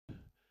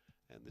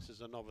And this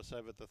is a novice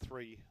over the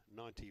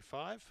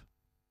 395.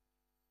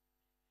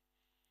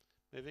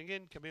 Moving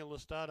in, Camille the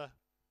starter.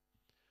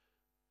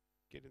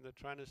 Getting the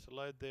trainers to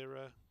load their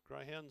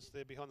greyhounds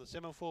there behind the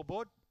semaphore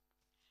board.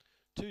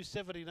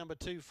 270 number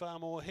 2 Far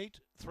More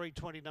Heat.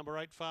 320 number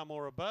 8 Far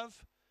More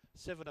Above.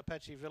 7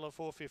 Apache Villa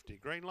 450.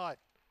 Green light.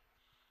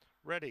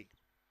 Ready.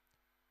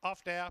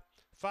 Off now.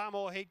 Far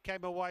More Heat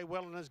came away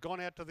well and has gone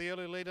out to the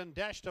early lead and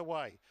dashed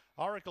away.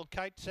 Oracle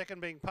Kate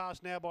second, being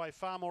passed now by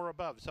Far More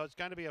Above. So it's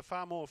going to be a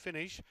Far More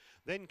finish.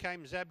 Then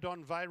came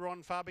Zabdon,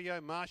 Veyron, Fabio,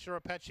 Marsha,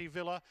 Apache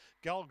Villa.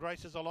 Gold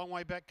Grace is a long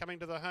way back coming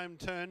to the home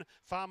turn.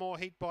 Far More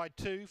Heat by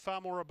 2.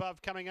 Far More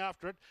Above coming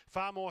after it.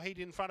 Far More Heat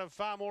in front of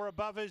Far More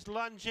Above, who's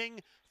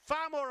lunging.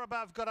 Far More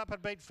Above got up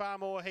and beat Far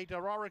More Heat.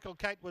 Oracle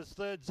Kate was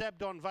third.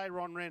 Zabdon,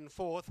 Veyron ran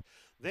fourth.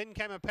 Then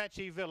came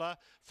Apache Villa,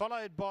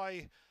 followed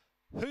by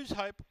Who's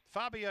Hope,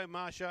 Fabio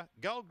Marsha,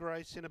 Gold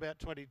Grace in about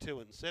 22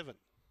 and 7.